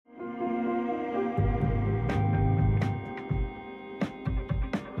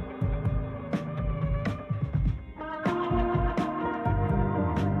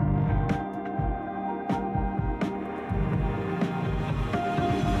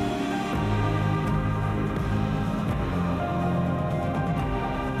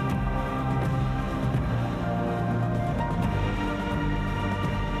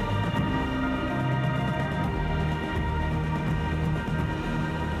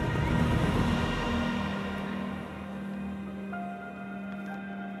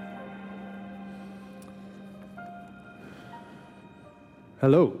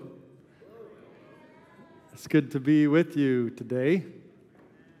Hello. It's good to be with you today.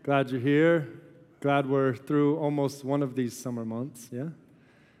 Glad you're here. Glad we're through almost one of these summer months, yeah?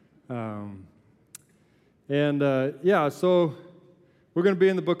 So we're going to be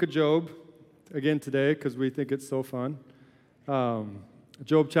in the book of Job again today because we think it's so fun.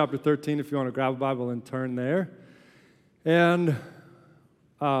 Job chapter 13, if you want to grab a Bible and turn there. And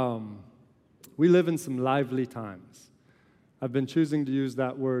we live in some lively times. I've been choosing to use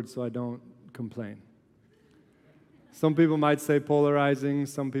that word so I don't complain. Some people might say polarizing,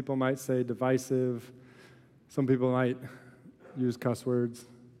 some people might say divisive, some people might use cuss words,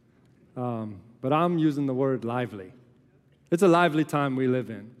 but I'm using the word lively. It's a lively time we live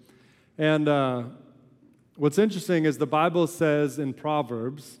in. And what's interesting is the Bible says in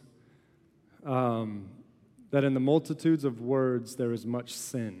Proverbs that in the multitudes of words there is much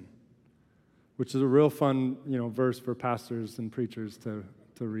sin, which is a real fun, verse for pastors and preachers to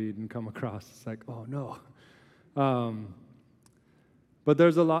read and come across. It's like, oh no. But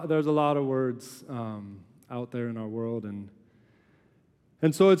there's a lot of words out there in our world,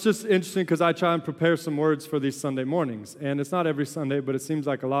 and so it's just interesting because I try and prepare some words for these Sunday mornings, and it's not every Sunday, but it seems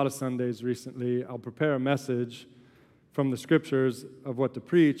like a lot of Sundays recently. I'll prepare a message from the scriptures of what to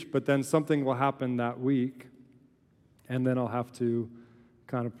preach, but then something will happen that week, and then I'll have to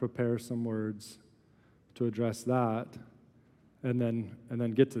kind of prepare some words to address that, and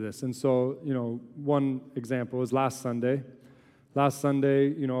then get to this. And so, one example is last Sunday. Last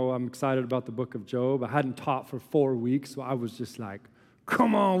Sunday, I'm excited about the book of Job. I hadn't taught for 4 weeks, so I was just like,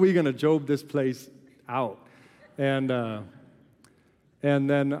 come on, we're going to Job this place out. And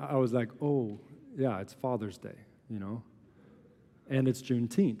then I was like, oh, yeah, it's Father's Day, and it's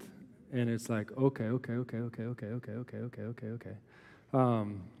Juneteenth. And it's like, okay.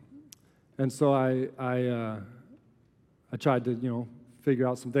 And so I tried to, figure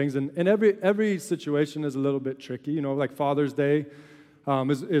out some things. And every situation is a little bit tricky. Like Father's Day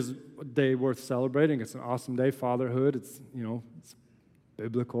is a day worth celebrating. It's an awesome day. Fatherhood, it's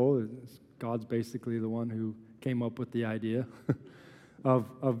biblical. God's basically the one who came up with the idea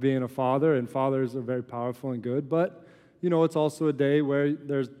of being a father. And fathers are very powerful and good. But, it's also a day where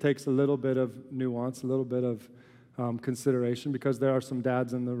there takes a little bit of nuance, a little bit of consideration, because there are some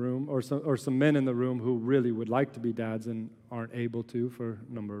dads in the room, or some men in the room who really would like to be dads and aren't able to for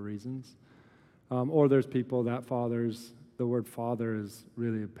a number of reasons. Or there's people that the word father is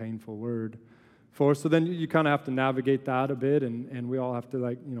really a painful word for. So then you kind of have to navigate that a bit, and we all have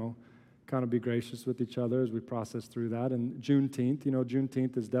to kind of be gracious with each other as we process through that. And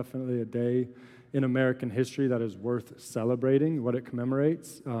Juneteenth is definitely a day in American history that is worth celebrating, what it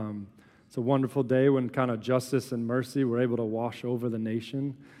commemorates. It's a wonderful day when kind of justice and mercy were able to wash over the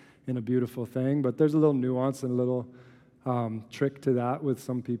nation in a beautiful thing. But there's a little nuance and a little trick to that with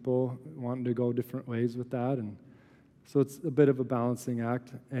some people wanting to go different ways with that. And so it's a bit of a balancing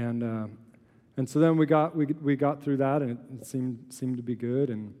act. And so then we got through that, and it seemed to be good.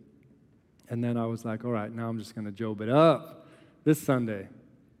 And then I was like, all right, now I'm just going to Job it up this Sunday.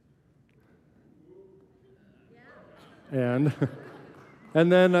 And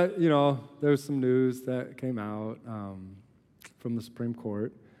then, there's some news that came out from the Supreme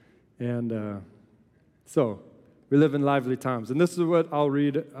Court. And so we live in lively times. And this is what I'll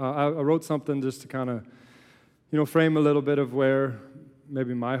read. I wrote something just to kind of, frame a little bit of where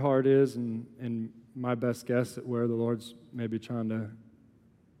maybe my heart is and my best guess at where the Lord's maybe trying to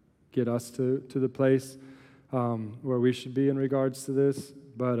get us to the place where we should be in regards to this.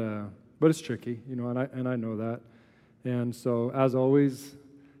 But it's tricky, and I know that. And so, as always,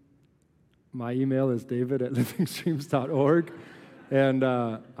 my email is david@livingstreams.org. And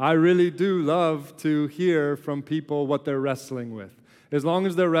I really do love to hear from people what they're wrestling with. As long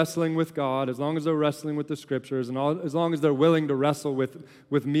as they're wrestling with God, as long as they're wrestling with the Scriptures, and as long as they're willing to wrestle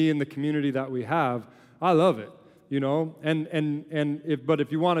with me and the community that we have, I love it, But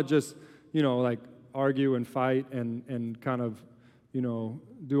if you want to just, argue and fight and kind of,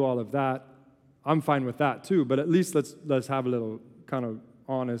 do all of that, I'm fine with that too, but at least let's have a little kind of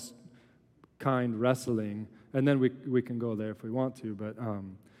honest, kind wrestling, and then we can go there if we want to. But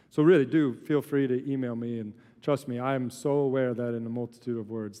so really do feel free to email me, and trust me, I am so aware that in a multitude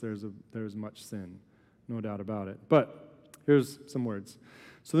of words there's much sin, no doubt about it. But here's some words.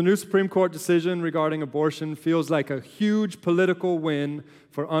 So the new Supreme Court decision regarding abortion feels like a huge political win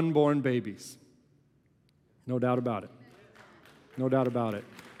for unborn babies. No doubt about it. No doubt about it.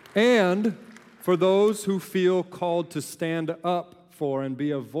 And for those who feel called to stand up for and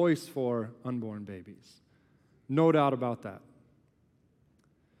be a voice for unborn babies. No doubt about that.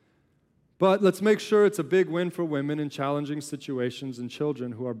 But let's make sure it's a big win for women in challenging situations and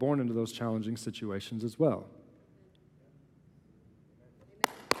children who are born into those challenging situations as well.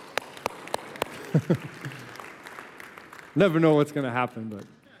 Never know what's going to happen,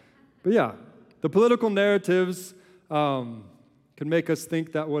 but yeah, the political narratives can make us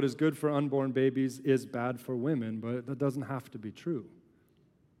think that what is good for unborn babies is bad for women, but that doesn't have to be true.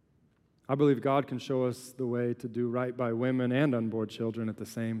 I believe God can show us the way to do right by women and unborn children at the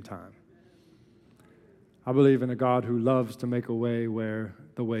same time. I believe in a God who loves to make a way where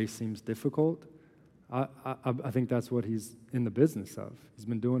the way seems difficult. I think that's what he's in the business of. He's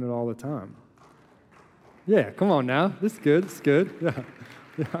been doing it all the time. Yeah, come on now. This is good. It's good.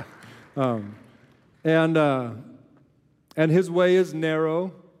 Yeah. And his way is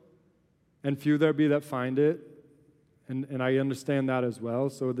narrow, and few there be that find it. And I understand that as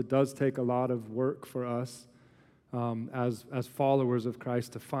well. So it does take a lot of work for us as followers of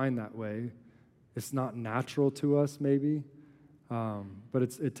Christ to find that way. It's not natural to us, maybe, but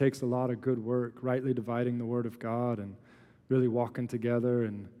it takes a lot of good work, rightly dividing the Word of God and really walking together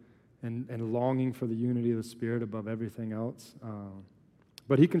and longing for the unity of the Spirit above everything else.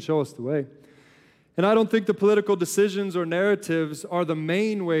 But he can show us the way. And I don't think the political decisions or narratives are the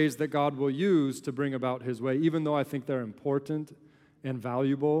main ways that God will use to bring about his way, even though I think they're important and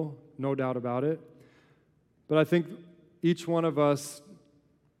valuable, no doubt about it. But I think each one of us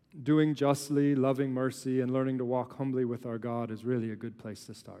doing justly, loving mercy, and learning to walk humbly with our God is really a good place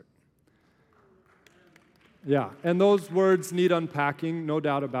to start. Yeah, and those words need unpacking, no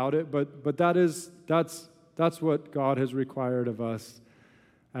doubt about it, but that's what God has required of us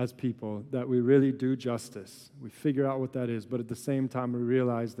as people, that we really do justice. We figure out what that is, but at the same time we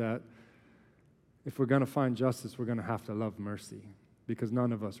realize that if we're going to find justice, we're going to have to love mercy, because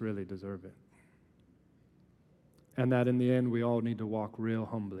none of us really deserve it. And that in the end, we all need to walk real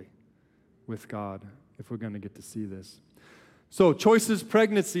humbly with God if we're going to get to see this. So Choices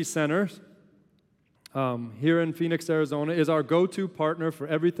Pregnancy Center here in Phoenix, Arizona, is our go-to partner for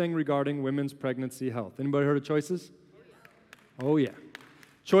everything regarding women's pregnancy health. Anybody heard of Choices? Oh, yeah.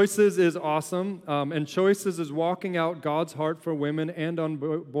 Choices is awesome, and Choices is walking out God's heart for women and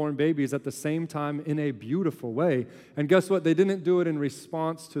unborn babies at the same time in a beautiful way. And guess what? They didn't do it in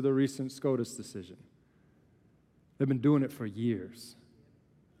response to the recent SCOTUS decision. They've been doing it for years,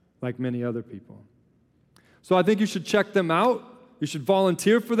 like many other people. So I think you should check them out. You should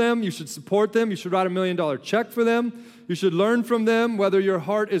volunteer for them. You should support them. You should write $1 million check for them. You should learn from them whether your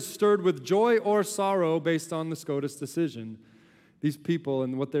heart is stirred with joy or sorrow based on the SCOTUS decision. These people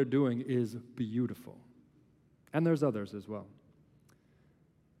and what they're doing is beautiful. And there's others as well.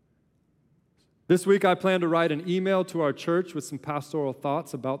 This week I plan to write an email to our church with some pastoral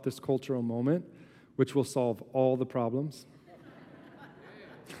thoughts about this cultural moment, which will solve all the problems.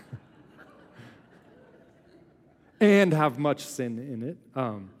 And have much sin in it.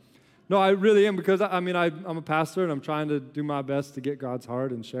 No, I really am, because I'm a pastor and I'm trying to do my best to get God's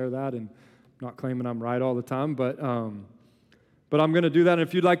heart and share that, and I'm not claiming I'm right all the time, but I'm going to do that. And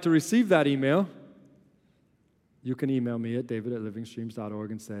if you'd like to receive that email, you can email me at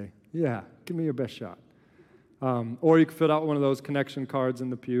david@livingstreams.org and say, yeah, give me your best shot. Or you can fill out one of those connection cards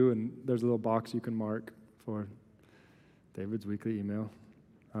in the pew, and there's a little box you can mark for David's weekly email.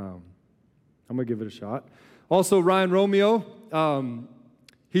 I'm going to give it a shot. Also, Ryan Romeo,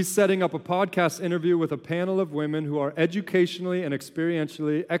 he's setting up a podcast interview with a panel of women who are educationally and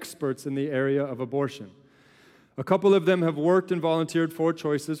experientially experts in the area of abortion. A couple of them have worked and volunteered for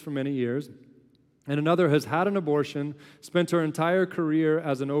Choices for many years, and another has had an abortion, spent her entire career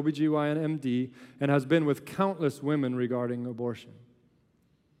as an OBGYN MD, and has been with countless women regarding abortion.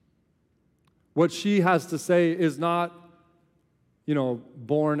 What she has to say is not,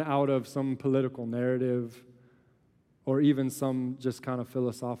 born out of some political narrative or even some just kind of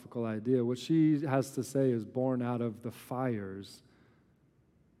philosophical idea. What she has to say is born out of the fires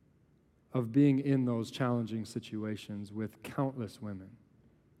of being in those challenging situations with countless women.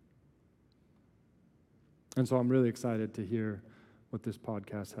 And so I'm really excited to hear what this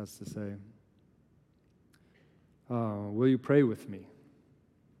podcast has to say. Will you pray with me?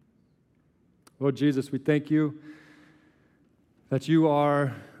 Lord Jesus, we thank you that you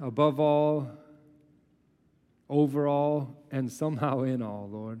are above all, over all, and somehow in all,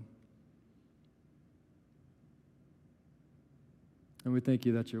 Lord. And we thank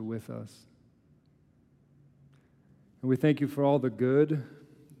you that you're with us. And we thank you for all the good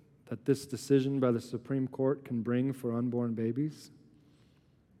that this decision by the Supreme Court can bring for unborn babies.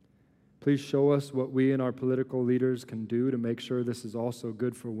 Please show us what we and our political leaders can do to make sure this is also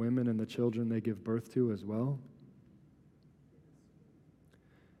good for women and the children they give birth to as well.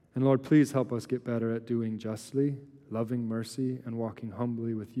 And Lord, please help us get better at doing justly, loving mercy, and walking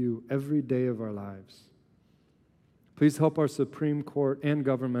humbly with you every day of our lives. Please help our Supreme Court and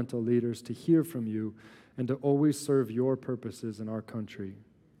governmental leaders to hear from you and to always serve your purposes in our country.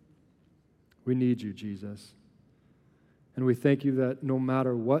 We need you, Jesus. And we thank you that no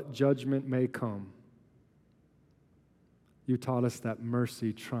matter what judgment may come, you taught us that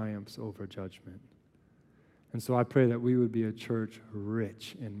mercy triumphs over judgment. And so I pray that we would be a church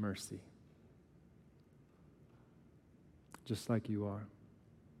rich in mercy, just like you are.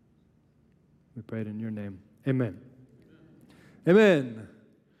 We pray it in your name. Amen. Amen.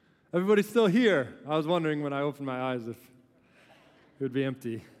 Everybody's still here. I was wondering when I opened my eyes if it would be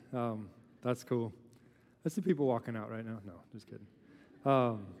empty. That's cool. I see people walking out right now. No, just kidding.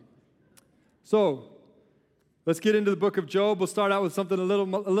 So let's get into the book of Job. We'll start out with something a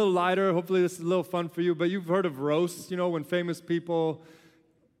little lighter. Hopefully this is a little fun for you. But you've heard of roasts, when famous people,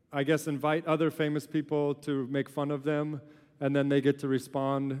 I guess, invite other famous people to make fun of them, and then they get to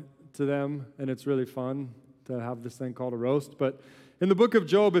respond to them, and it's really fun to have this thing called a roast. But in the book of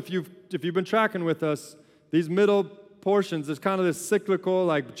Job, if you've been tracking with us, these middle portions, there's kind of this cyclical,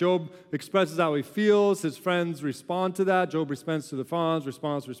 like Job expresses how he feels, his friends respond to that, Job responds to the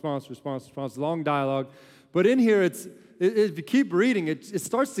response, long dialogue. But in here, if you keep reading, it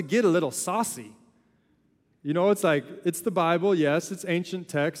starts to get a little saucy. It's like, it's the Bible, yes, it's ancient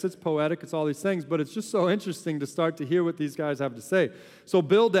text, it's poetic, it's all these things, but it's just so interesting to start to hear what these guys have to say. So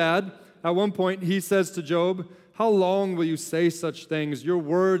Bildad, at one point, he says to Job, "How long will you say such things? Your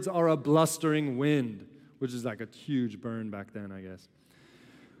words are a blustering wind," which is like a huge burn back then, I guess.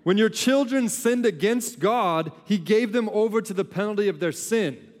 "When your children sinned against God, he gave them over to the penalty of their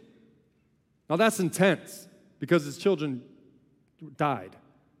sin." Now that's intense, because his children died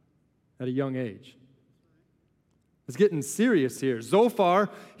at a young age. It's getting serious here. Zophar,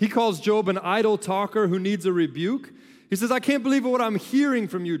 he calls Job an idle talker who needs a rebuke. He says, "I can't believe what I'm hearing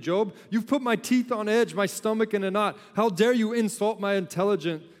from you, Job. You've put my teeth on edge, my stomach in a knot. How dare you insult my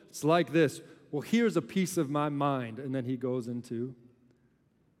intelligence like this? Well, here's a piece of my mind." And then he goes into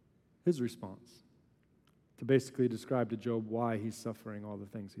his response to basically describe to Job why he's suffering all the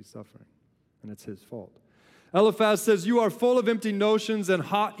things he's suffering. And it's his fault. Eliphaz says, "You are full of empty notions and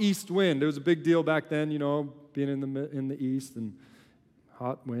hot east wind." It was a big deal back then, being in the east and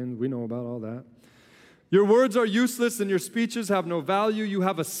hot wind. We know about all that. "Your words are useless and your speeches have no value. You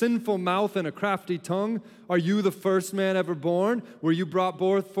have a sinful mouth and a crafty tongue. Are you the first man ever born? Were you brought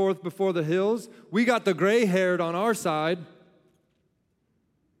forth before the hills? We got the gray-haired on our side."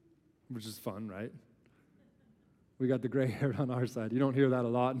 Which is fun, right? We got the gray-haired on our side. You don't hear that a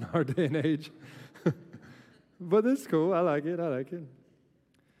lot in our day and age. But it's cool. I like it.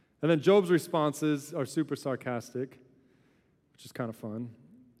 And then Job's responses are super sarcastic, which is kind of fun.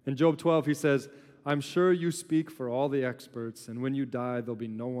 In Job 12, he says, "I'm sure you speak for all the experts, and when you die, there'll be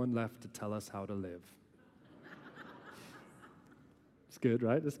no one left to tell us how to live." It's good,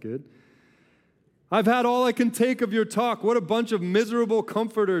 right? That's good. "I've had all I can take of your talk. What a bunch of miserable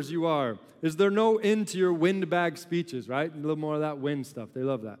comforters you are. Is there no end to your windbag speeches?" Right? A little more of that wind stuff. They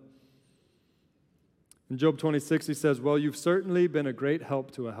love that. In Job 26, he says, "Well, you've certainly been a great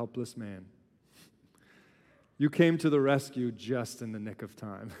help to a helpless man. You came to the rescue just in the nick of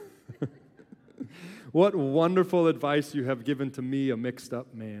time. What wonderful advice you have given to me, a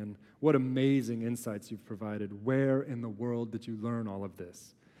mixed-up man. What amazing insights you've provided. Where in the world did you learn all of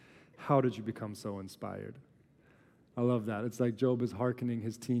this? How did you become so inspired?" I love that. It's like Job is hearkening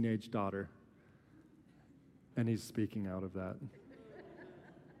his teenage daughter, and he's speaking out of that.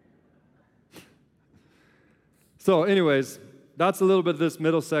 So anyways, that's a little bit of this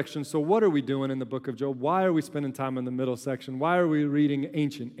middle section. So what are we doing in the book of Job? Why are we spending time in the middle section? Why are we reading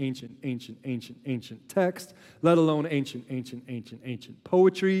ancient text, let alone ancient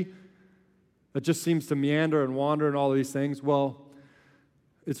poetry that just seems to meander and wander and all of these things? Well,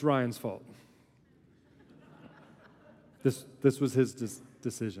 it's Ryan's fault. This was his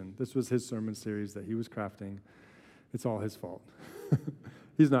decision. This was his sermon series that he was crafting. It's all his fault.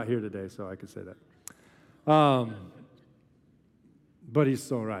 He's not here today, so I could say that. But he's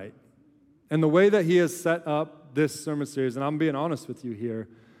so right. And the way that he has set up this sermon series, and I'm being honest with you here,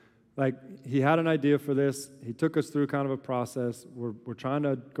 like he had an idea for this. He took us through kind of a process. We're trying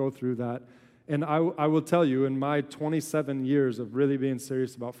to go through that. And I will tell you, in my 27 years of really being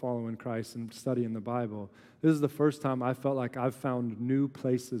serious about following Christ and studying the Bible, this is the first time I felt like I've found new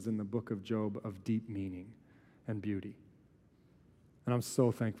places in the book of Job of deep meaning and beauty. And I'm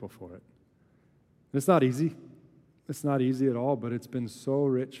so thankful for it. It's not easy. It's not easy at all, but it's been so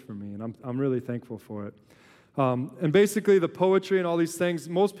rich for me, and I'm really thankful for it. And basically the poetry and all these things,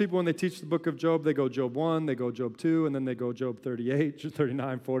 most people when they teach the book of Job, they go Job 1, they go Job 2, and then they go Job 38,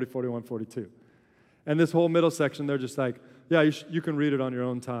 39, 40, 41, 42. And this whole middle section, they're just like, yeah, you can read it on your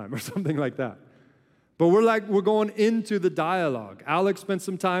own time or something like that. But we're going into the dialogue. Alex spent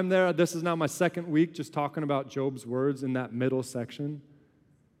some time there. This is now my second week just talking about Job's words in that middle section.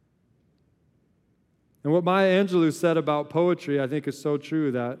 And what Maya Angelou said about poetry, I think is so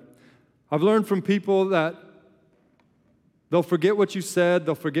true, that I've learned from people that they'll forget what you said,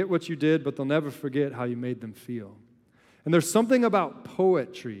 they'll forget what you did, but they'll never forget how you made them feel. And there's something about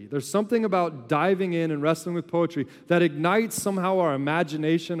poetry, there's something about diving in and wrestling with poetry that ignites somehow our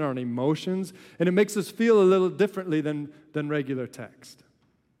imagination, our emotions, and it makes us feel a little differently than regular text.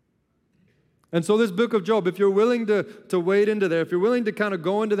 And so this book of Job, if you're willing to wade into there, if you're willing to kind of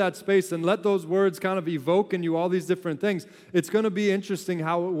go into that space and let those words kind of evoke in you all these different things, it's going to be interesting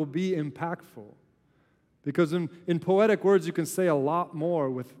how it will be impactful. Because in poetic words, you can say a lot more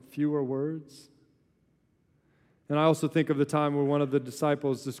with fewer words. And I also think of the time where one of the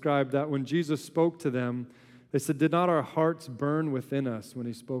disciples described that when Jesus spoke to them, they said, "Did not our hearts burn within us when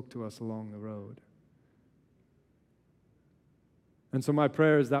he spoke to us along the road?" And so my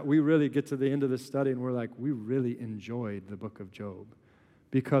prayer is that we really get to the end of this study and we're like, we really enjoyed the book of Job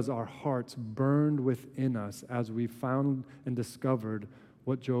because our hearts burned within us as we found and discovered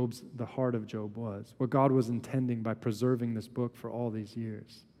what the heart of Job was, what God was intending by preserving this book for all these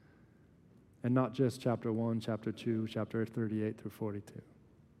years. And not just chapter 1, chapter 2, chapter 38 through 42.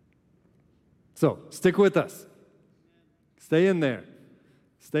 So, stick with us. Stay in there.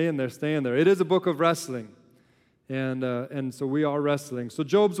 Stay in there, stay in there. It is a book of wrestling. And so we are wrestling. So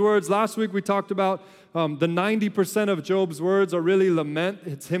Job's words, last week we talked about the 90% of Job's words are really lament.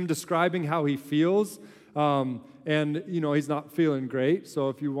 It's him describing how he feels. And, he's not feeling great. So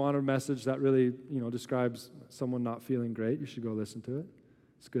if you want a message that really, describes someone not feeling great, you should go listen to it.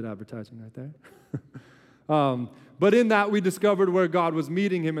 It's good advertising right there. But in that, we discovered where God was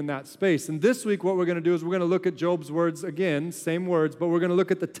meeting him in that space. And this week, what we're going to do is we're going to look at Job's words again, same words, but we're going to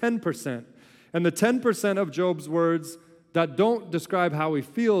look at the 10%. And the 10% of Job's words that don't describe how he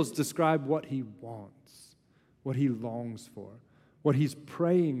feels describe what he wants, what he longs for, what he's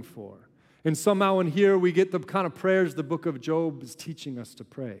praying for. And somehow in here, we get the kind of prayers the book of Job is teaching us to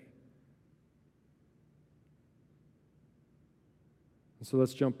pray. And so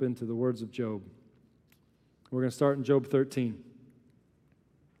let's jump into the words of Job. We're going to start in Job 13.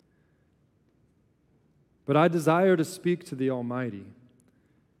 But I desire to speak to the Almighty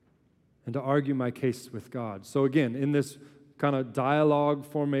and to argue my case with God. So again, in this kind of dialogue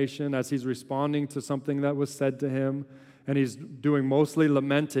formation, as he's responding to something that was said to him, and he's doing mostly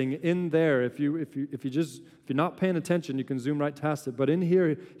lamenting, in there, if you're not paying attention, you can zoom right past it. But in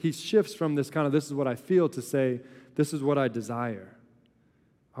here, he shifts from this kind of, this is what I feel, to say, this is what I desire.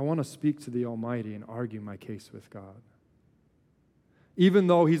 I want to speak to the Almighty and argue my case with God. Even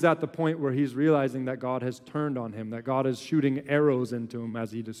though he's at the point where he's realizing that God has turned on him, that God is shooting arrows into him,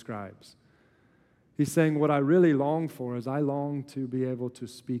 as he describes. He's saying, what I really long for is I long to be able to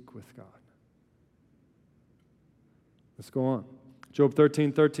speak with God. Let's go on. Job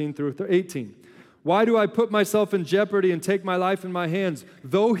 13 through 18. Why do I put myself in jeopardy and take my life in my hands?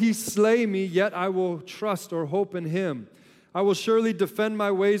 Though he slay me, yet I will trust or hope in him. I will surely defend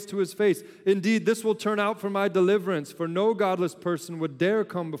my ways to his face. Indeed, this will turn out for my deliverance, for no godless person would dare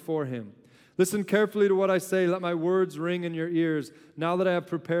come before him. Listen carefully to what I say. Let my words ring in your ears. Now that I have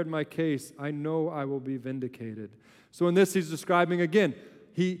prepared my case, I know I will be vindicated. So in this, he's describing again,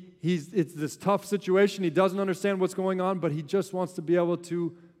 it's this tough situation. He doesn't understand what's going on, but he just wants to be able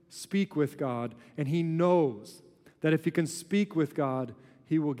to speak with God. And he knows that if he can speak with God,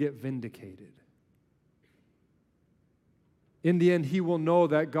 he will get vindicated. In the end, he will know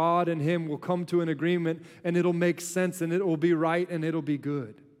that God and him will come to an agreement, and it'll make sense, and it will be right, and it'll be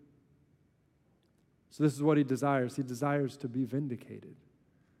good. So this is what he desires. He desires to be vindicated.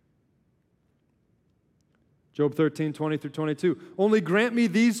 Job 13, 20 through 22. Only grant me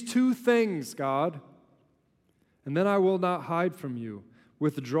these two things, God, and then I will not hide from you.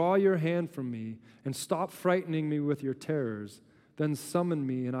 Withdraw your hand from me, and stop frightening me with your terrors. Then summon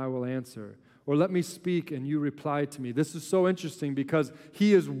me, and I will answer. Or let me speak and you reply to me. This is so interesting because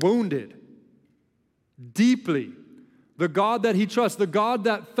he is wounded deeply. The God that he trusts, the God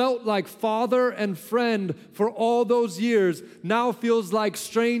that felt like father and friend for all those years, now feels like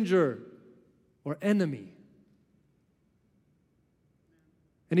stranger or enemy.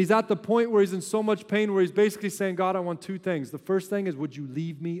 And he's at the point where he's in so much pain where he's basically saying, God, I want two things. The first thing is, would you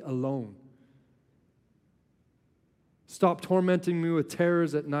leave me alone? Stop tormenting me with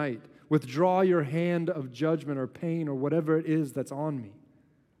terrors at night. Withdraw your hand of judgment or pain or whatever it is that's on me.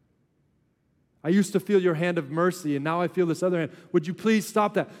 I used to feel your hand of mercy, and now I feel this other hand. Would you please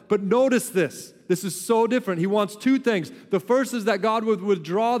stop that? But notice this. This is so different. He wants two things. The first is that God would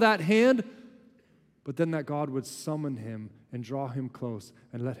withdraw that hand, but then that God would summon him and draw him close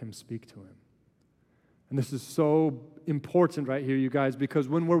and let him speak to him. And this is so important right here, you guys, because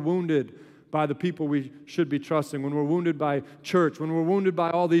when we're wounded by the people we should be trusting, when we're wounded by church, when we're wounded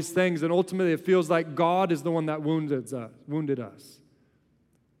by all these things, and ultimately it feels like God is the one that wounded us.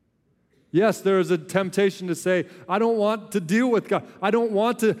 Yes, there is a temptation to say, I don't want to deal with God. I don't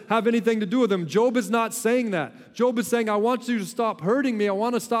want to have anything to do with him. Job is not saying that. Job is saying, I want you to stop hurting me. I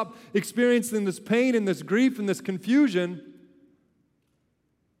want to stop experiencing this pain and this grief and this confusion.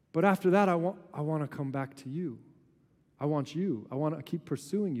 But after that, I want to come back to you. I want you. I want to keep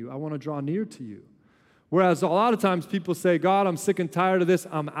pursuing you. I want to draw near to you. Whereas a lot of times people say, God, I'm sick and tired of this.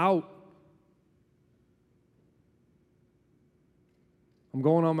 I'm out. I'm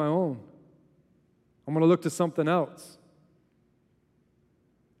going on my own. I'm going to look to something else.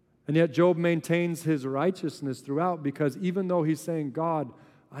 And yet Job maintains his righteousness throughout, because even though he's saying, God,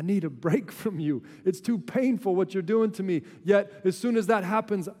 I need a break from you. It's too painful what you're doing to me. Yet as soon as that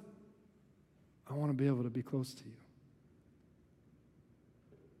happens, I want to be able to be close to you.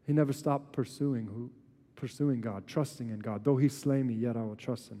 He never stopped pursuing God, trusting in God. Though he slay me, yet I will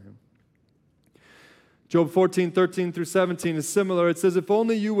trust in him. Job 14:13-17 is similar. It says, if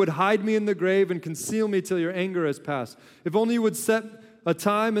only you would hide me in the grave and conceal me till your anger has passed. If only you would set a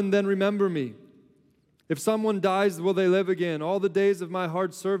time and then remember me. If someone dies, will they live again? All the days of my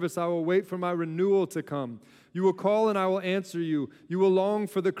hard service, I will wait for my renewal to come. You will call and I will answer you. You will long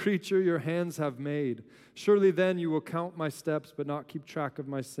for the creature your hands have made. Surely then you will count my steps, but not keep track of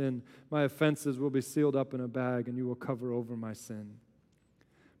my sin. My offenses will be sealed up in a bag, and you will cover over my sin.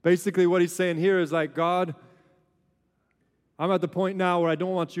 Basically, what he's saying here is like, God, I'm at the point now where I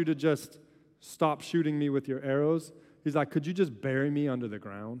don't want you to just stop shooting me with your arrows. He's like, could you just bury me under the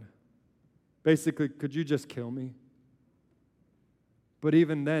ground? Basically, could you just kill me? But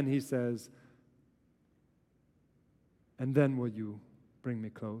even then, he says, and then will you bring me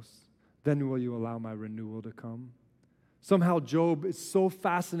close? Then will you allow my renewal to come? Somehow Job is so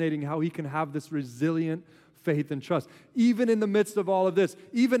fascinating how he can have this resilient faith and trust. Even in the midst of all of this,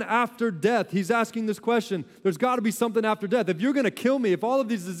 even after death, he's asking this question. There's got to be something after death. If you're going to kill me, if all of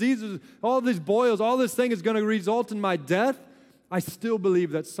these diseases, all of these boils, all this thing is going to result in my death, I still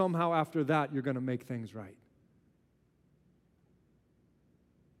believe that somehow after that, you're going to make things right.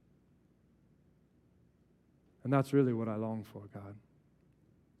 And that's really what I long for, God.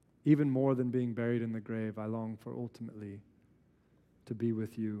 Even more than being buried in the grave, I long for ultimately to be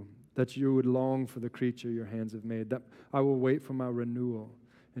with you. That you would long for the creature your hands have made. That I will wait for my renewal,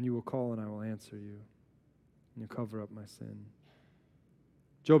 and you will call and I will answer you. And you cover up my sin.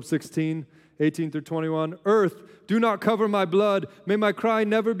 Job 16:18-21. Earth, do not cover my blood. May my cry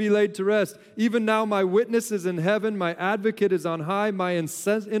never be laid to rest. Even now my witness is in heaven. My advocate is on high. My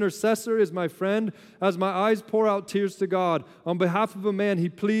intercessor is my friend. As my eyes pour out tears to God, on behalf of a man, he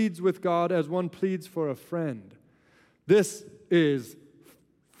pleads with God as one pleads for a friend. This is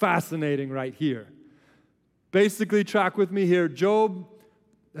fascinating right here. Basically, track with me here. Job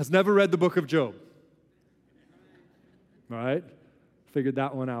has never read the book of Job. All right? Figured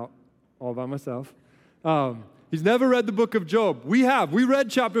that one out all by myself. He's never read the book of Job. We have. We read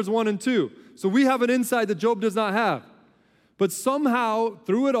chapters 1 and 2. So we have an insight that Job does not have. But somehow,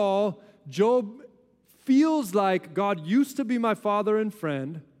 through it all, Job feels like God used to be my father and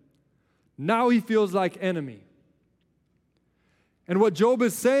friend. Now he feels like enemy. And what Job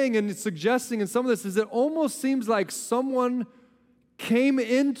is saying and suggesting in some of this is it almost seems like someone came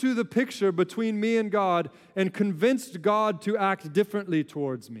into the picture between me and God and convinced God to act differently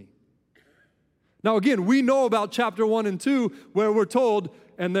towards me. Now again, we know about chapter 1 and 2 where we're told,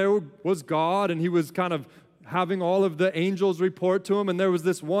 and there was God, and he was kind of having all of the angels report to him, and there was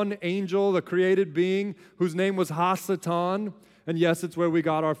this one angel, the created being, whose name was Hasatan. And yes, it's where we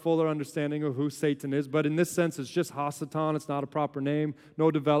got our fuller understanding of who Satan is. But in this sense, it's just Hasatan. It's not a proper name,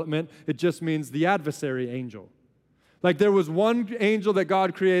 no development. It just means the adversary angel. Like there was one angel that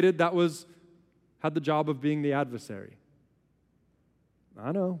God created that had the job of being the adversary.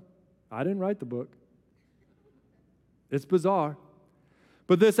 I know. I didn't write the book. It's bizarre.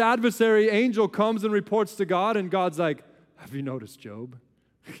 But this adversary angel comes and reports to God, and God's like, have you noticed Job?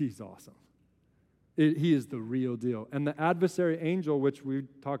 He's awesome. He is the real deal. And the adversary angel, which we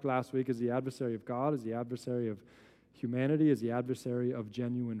talked last week, is the adversary of God, is the adversary of humanity, is the adversary of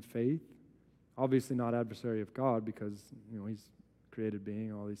genuine faith. Obviously not adversary of God because, he's created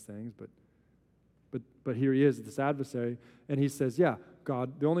being, all these things, but here he is, this adversary, and he says, yeah,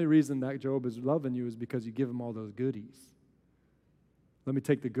 God, the only reason that Job is loving you is because you give him all those goodies. Let me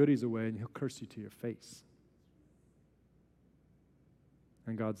take the goodies away, and he'll curse you to your face.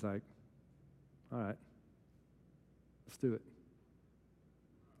 And God's like, all right, let's do it.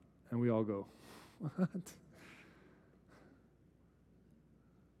 And we all go, what?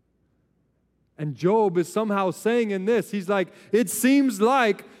 And Job is somehow saying in this, he's like, it seems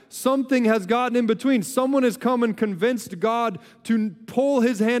like something has gotten in between. Someone has come and convinced God to pull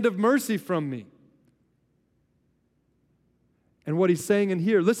his hand of mercy from me. And what he's saying in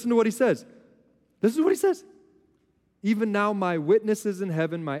here, listen to what he says. This is what he says. Even now my witness is in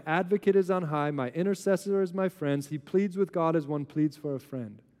heaven, my advocate is on high, my intercessor is my friend. He pleads with God as one pleads for a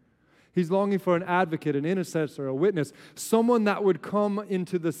friend. He's longing for an advocate, an intercessor, a witness, someone that would come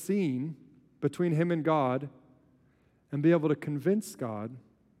into the scene between him and God and be able to convince God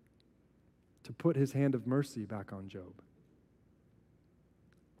to put his hand of mercy back on Job.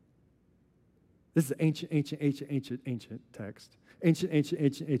 This is ancient text,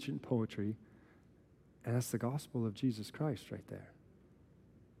 ancient poetry, and that's the gospel of Jesus Christ right there.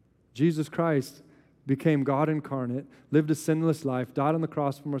 Jesus Christ became God incarnate, lived a sinless life, died on the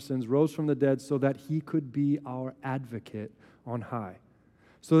cross for our sins, rose from the dead so that he could be our advocate on high.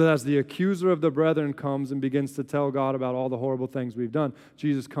 So that as the accuser of the brethren comes and begins to tell God about all the horrible things we've done,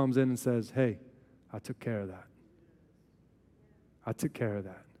 Jesus comes in and says, hey, I took care of that. I took care of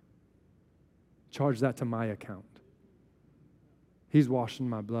that. Charge that to my account. He's washing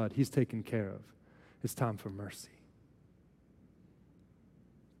my blood. He's taken care of. It's time for mercy.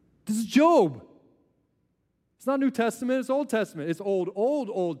 This is Job. It's not New Testament, it's Old Testament. It's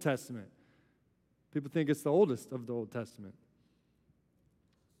Old Testament. People think it's the oldest of the Old Testament.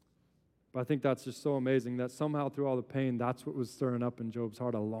 But I think that's just so amazing that somehow through all the pain, that's what was stirring up in Job's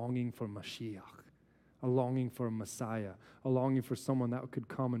heart, a longing for Mashiach, a longing for a Messiah, a longing for someone that could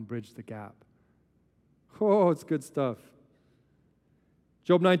come and bridge the gap. Oh, it's good stuff.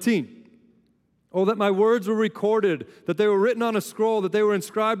 Job 19. Oh, that my words were recorded, that they were written on a scroll, that they were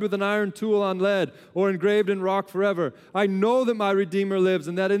inscribed with an iron tool on lead, or engraved in rock forever. I know that my Redeemer lives,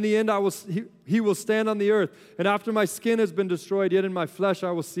 and that in the end he will stand on the earth. And after my skin has been destroyed, yet in my flesh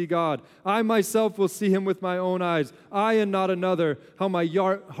I will see God. I myself will see him with my own eyes, I and not another. How my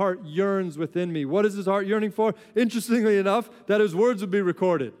heart yearns within me. What is his heart yearning for? Interestingly enough, that his words would be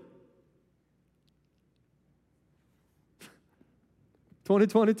recorded.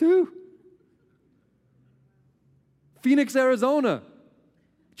 2022. Phoenix, Arizona.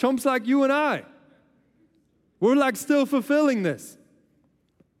 Chumps like you and I. We're like still fulfilling this.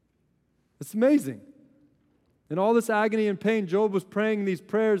 It's amazing. In all this agony and pain, Job was praying these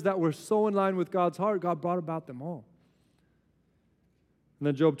prayers that were so in line with God's heart. God brought about them all. And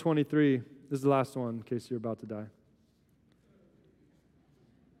then Job 23, this is the last one in case you're about to die.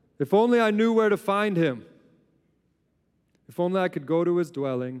 If only I knew where to find him. If only I could go to his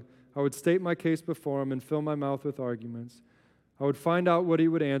dwelling, I would state my case before him and fill my mouth with arguments. I would find out what he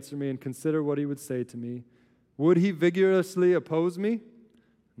would answer me and consider what he would say to me. Would he vigorously oppose me?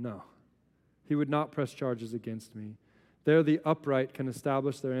 No. He would not press charges against me. There the upright can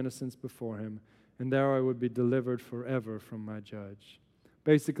establish their innocence before him, and there I would be delivered forever from my judge.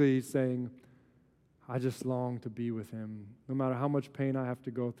 Basically, he's saying, I just long to be with him. No matter how much pain I have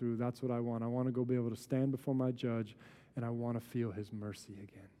to go through, that's what I want. I want to go be able to stand before my judge, and I want to feel his mercy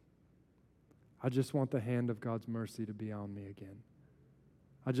again. I just want the hand of God's mercy to be on me again.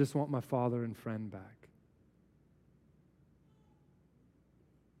 I just want my father and friend back.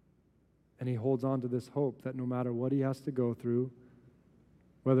 And he holds on to this hope that no matter what he has to go through,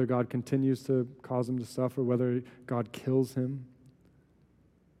 whether God continues to cause him to suffer, whether God kills him,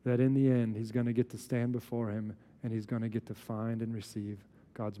 that in the end he's going to get to stand before him and he's going to get to find and receive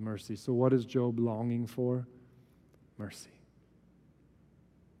God's mercy. So what is Job longing for? Mercy.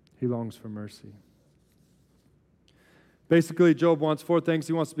 He longs for mercy. Basically, Job wants four things.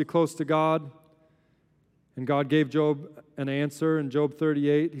 He wants to be close to God. And God gave Job an answer in Job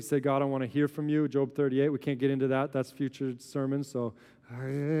 38. He said, God, I want to hear from you. Job 38, we can't get into that. That's future sermons, so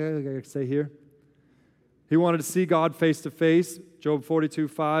I gotta stay here. He wanted to see God face to face. Job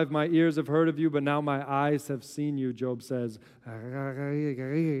 42:5, my ears have heard of you, but now my eyes have seen you, Job says.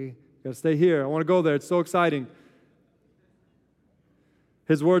 I gotta stay here. I want to go there. It's so exciting.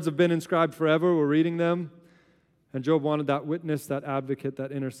 His words have been inscribed forever. We're reading them. And Job wanted that witness, that advocate,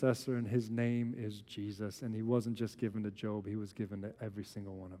 that intercessor, and his name is Jesus. And he wasn't just given to Job, he was given to every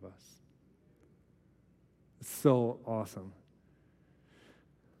single one of us. It's so awesome.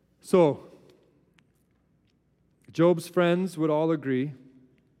 So, Job's friends would all agree.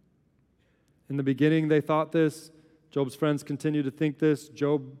 In the beginning, they thought this. Job's friends continue to think this.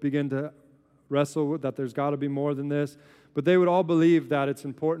 Job began to wrestle with that there's got to be more than this. But they would all believe that it's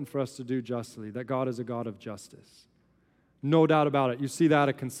important for us to do justly, that God is a God of justice. No doubt about it. You see that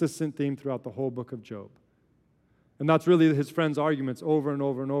a consistent theme throughout the whole book of Job. And that's really his friends' arguments over and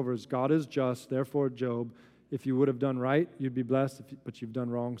over and over is God is just, therefore, Job, if you would have done right, you'd be blessed, but you've done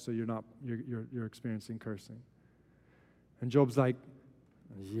wrong, so you're experiencing cursing. And Job's like,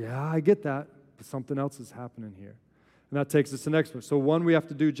 yeah, I get that, but something else is happening here. And that takes us to the next one. So one, we have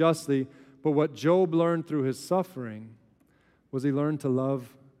to do justly, but what Job learned through his suffering was he learned to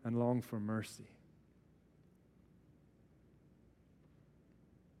love and long for mercy.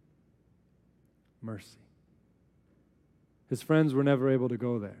 Mercy. His friends were never able to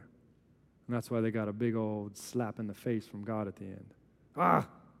go there. And that's why they got a big old slap in the face from God at the end.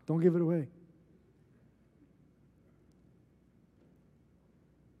 Don't give it away.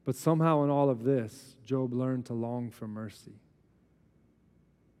 But somehow in all of this, Job learned to long for mercy.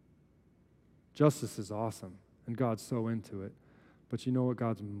 Justice is awesome, and God's so into it. But you know what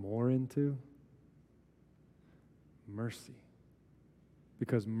God's more into? Mercy.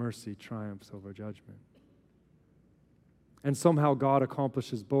 Because mercy triumphs over judgment. And somehow God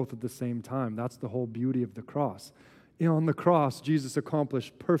accomplishes both at the same time. That's the whole beauty of the cross. On the cross, Jesus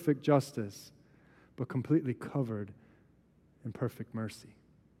accomplished perfect justice, but completely covered in perfect mercy.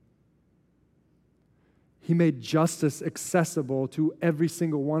 He made justice accessible to every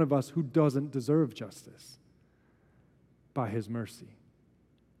single one of us who doesn't deserve justice by his mercy.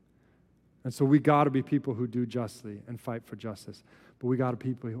 And so we got to be people who do justly and fight for justice, but we got to be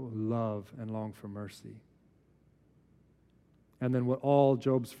people who love and long for mercy. And then what all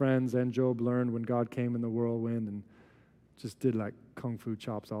Job's friends and Job learned when God came in the whirlwind and just did like kung fu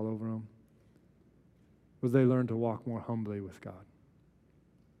chops all over them was they learned to walk more humbly with God.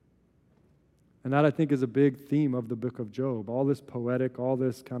 And that, I think, is a big theme of the book of Job. All this poetic, all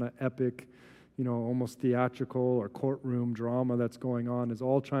this kind of epic, almost theatrical or courtroom drama that's going on is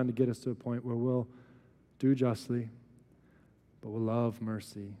all trying to get us to a point where we'll do justly, but we'll love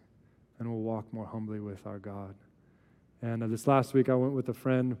mercy, and we'll walk more humbly with our God. And this last week I went with a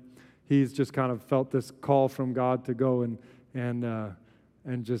friend. He's just kind of felt this call from God to go and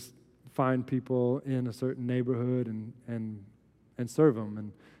just find people in a certain neighborhood and serve them.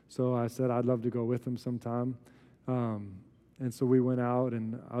 And so I said I'd love to go with him sometime. And so we went out,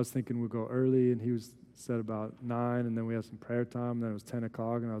 and I was thinking we'd go early, and he said about 9, and then we had some prayer time, and then it was 10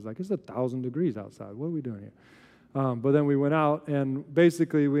 o'clock, and I was like, it's 1,000 degrees outside. What are we doing here? But then we went out, and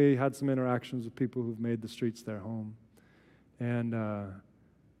basically we had some interactions with people who've made the streets their home. And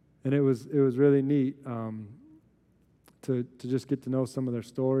it was really neat to just get to know some of their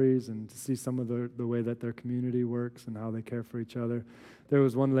stories and to see some of the way that their community works and how they care for each other. There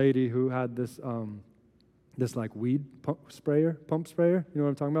was one lady who had this like weed pump sprayer. You know what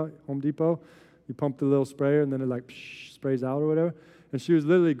I'm talking about? Home Depot. You pump the little sprayer and then it like sprays out or whatever. And she was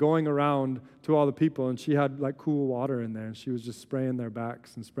literally going around to all the people, and she had like cool water in there, and she was just spraying their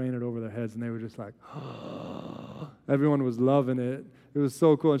backs and spraying it over their heads, and they were just like, everyone was loving it. It was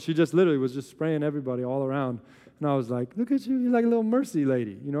so cool. And she just literally was just spraying everybody all around. And I was like, look at you, you're like a little mercy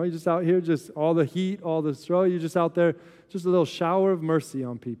lady. You're just out here, just all the heat, all the struggle, you're just out there, just a little shower of mercy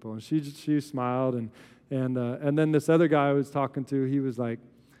on people. And she smiled, and then this other guy I was talking to, he was like,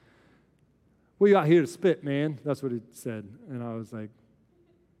 well, you out here to spit, man. That's what he said. And I was like,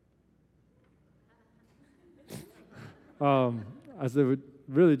 I said, we're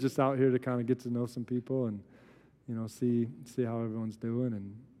really just out here to kind of get to know some people and, see how everyone's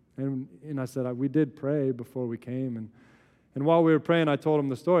doing. And I said, we did pray before we came. And while we were praying, I told him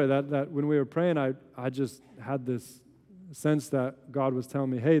the story that when we were praying, I just had this sense that God was telling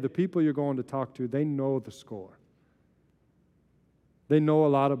me, hey, the people you're going to talk to, they know the score. They know a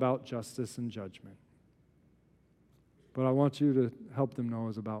lot about justice and judgment. But I want you to help them know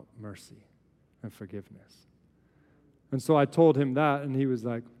is about mercy and forgiveness. And so I told him that, and he's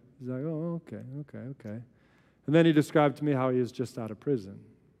like, oh, okay. And then he described to me how he is just out of prison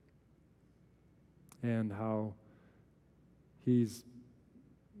and how he's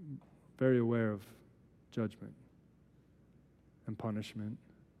very aware of judgment and punishment.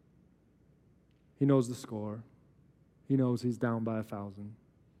 He knows the score. He knows he's down by 1,000.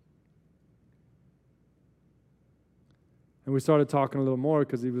 And we started talking a little more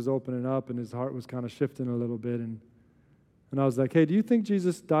because he was opening up and his heart was kind of shifting a little bit. And I was like, hey, do you think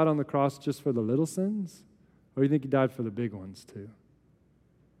Jesus died on the cross just for the little sins? Or do you think he died for the big ones too?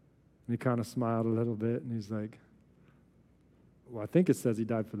 And he kind of smiled a little bit, and he's like, well, I think it says he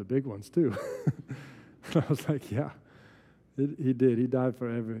died for the big ones too. And I was like, yeah, he did. He died for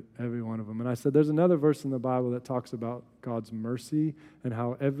every one of them. And I said, there's another verse in the Bible that talks about God's mercy and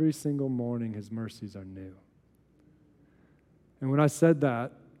how every single morning his mercies are new. And when I said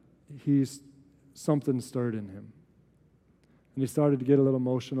that, something stirred in him. And he started to get a little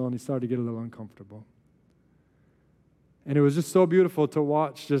emotional, and he started to get a little uncomfortable. And it was just so beautiful to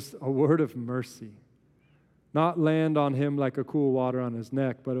watch just a word of mercy not land on him like a cool water on his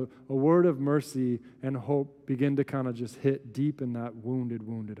neck, but a word of mercy and hope begin to kind of just hit deep in that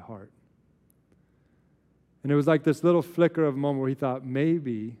wounded heart. And it was like this little flicker of a moment where he thought,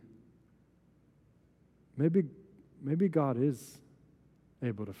 maybe God is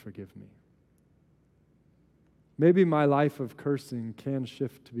able to forgive me. Maybe my life of cursing can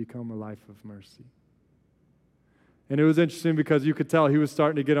shift to become a life of mercy. And it was interesting because you could tell he was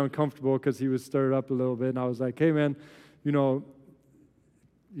starting to get uncomfortable because he was stirred up a little bit. And I was like, hey, man, can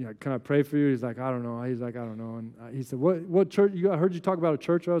I pray for you? He's like, I don't know. He's like, I don't know. And he said, what church? I heard you talk about a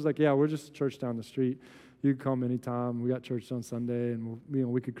church. I was like, yeah, we're just a church down the street. You can come anytime. We got church on Sunday, and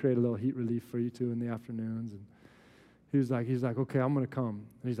we could create a little heat relief for you too in the afternoons. And he's like, okay, I'm going to come.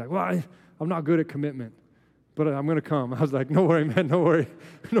 And he's like, well, I'm not good at commitment, but I'm going to come. I was like, no worry, man, no worry.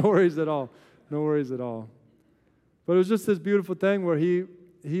 No worries at all. No worries at all. But it was just this beautiful thing where he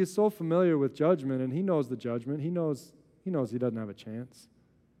is so familiar with judgment, and he knows the judgment. He knows he doesn't have a chance.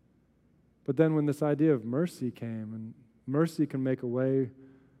 But then when this idea of mercy came, and mercy can make a way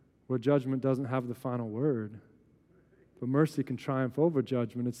where judgment doesn't have the final word, but mercy can triumph over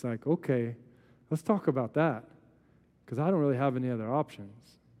judgment, it's like, okay, let's talk about that, because I don't really have any other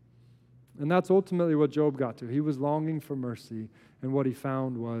options. And that's ultimately what Job got to. He was longing for mercy, and what he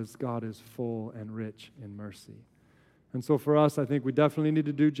found was God is full and rich in mercy. And so for us, I think we definitely need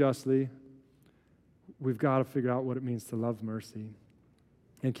to do justly. We've got to figure out what it means to love mercy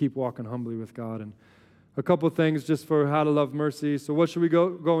and keep walking humbly with God. And a couple of things just for how to love mercy. So what should we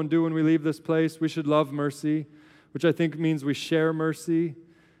go and do when we leave this place? We should love mercy, which I think means we share mercy.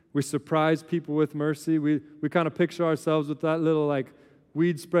 We surprise people with mercy. We kind of picture ourselves with that little like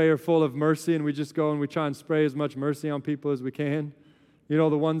weed sprayer full of mercy, and we just go and we try and spray as much mercy on people as we can. The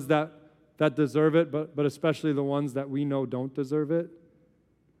ones that deserve it, but especially the ones that we know don't deserve it.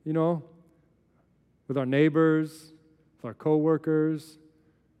 With our neighbors, with our coworkers,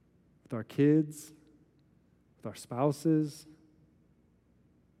 with our kids, with our spouses.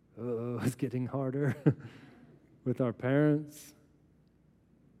 It's getting harder. With our parents,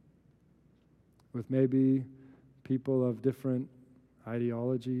 with maybe people of different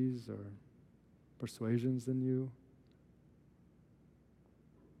ideologies or persuasions than you.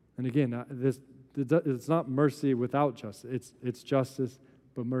 And again, it's not mercy without justice. It's justice,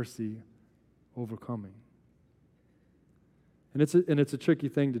 but mercy overcoming. And it's a tricky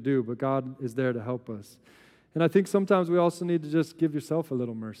thing to do, but God is there to help us. And I think sometimes we also need to just give yourself a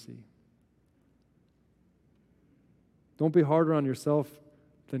little mercy. Don't be harder on yourself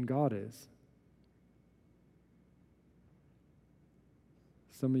than God is.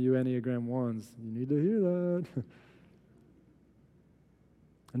 Some of you Enneagram 1s, you need to hear that.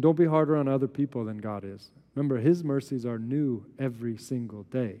 And don't be harder on other people than God is. Remember, his mercies are new every single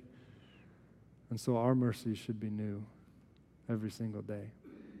day. And so our mercies should be new every single day.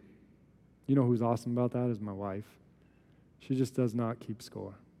 You know who's awesome about that is my wife. She just does not keep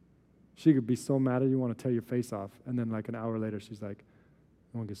score. She could be so mad at you, want to tear your face off, and then like an hour later, she's like,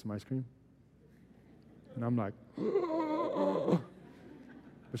 you want to get some ice cream? And I'm like,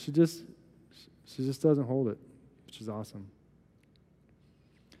 but she just doesn't hold it, which is awesome.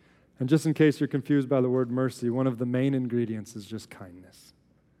 And just in case you're confused by the word mercy, one of the main ingredients is just kindness.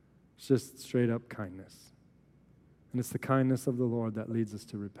 It's just straight up kindness. And it's the kindness of the Lord that leads us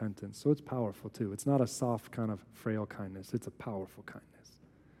to repentance. So it's powerful too. It's not a soft kind of frail kindness. It's a powerful kindness.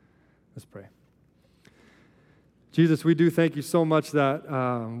 Let's pray. Jesus, we do thank you so much that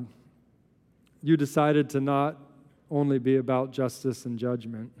you decided to not only be about justice and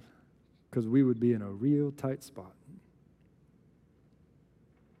judgment, because we would be in a real tight spot.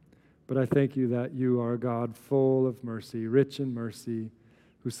 But I thank you that you are a God full of mercy, rich in mercy,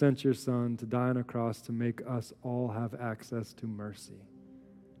 who sent your Son to die on a cross to make us all have access to mercy.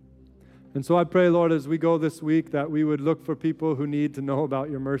 And so I pray, Lord, as we go this week, that we would look for people who need to know about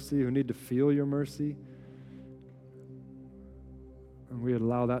your mercy, who need to feel your mercy, and we would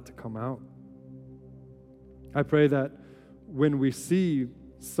allow that to come out. I pray that when we see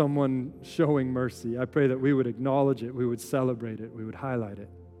someone showing mercy, I pray that we would acknowledge it, we would celebrate it, we would highlight it.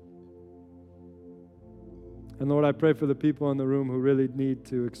 And Lord, I pray for the people in the room who really need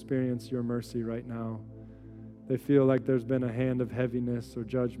to experience your mercy right now, they feel like there's been a hand of heaviness or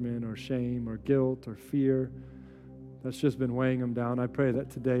judgment or shame or guilt or fear that's just been weighing them down. I pray that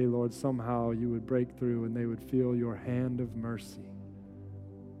today, Lord, somehow you would break through and they would feel your hand of mercy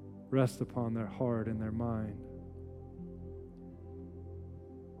rest upon their heart and their mind.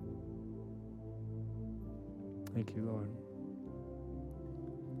 Thank you, Lord.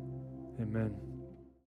 Amen.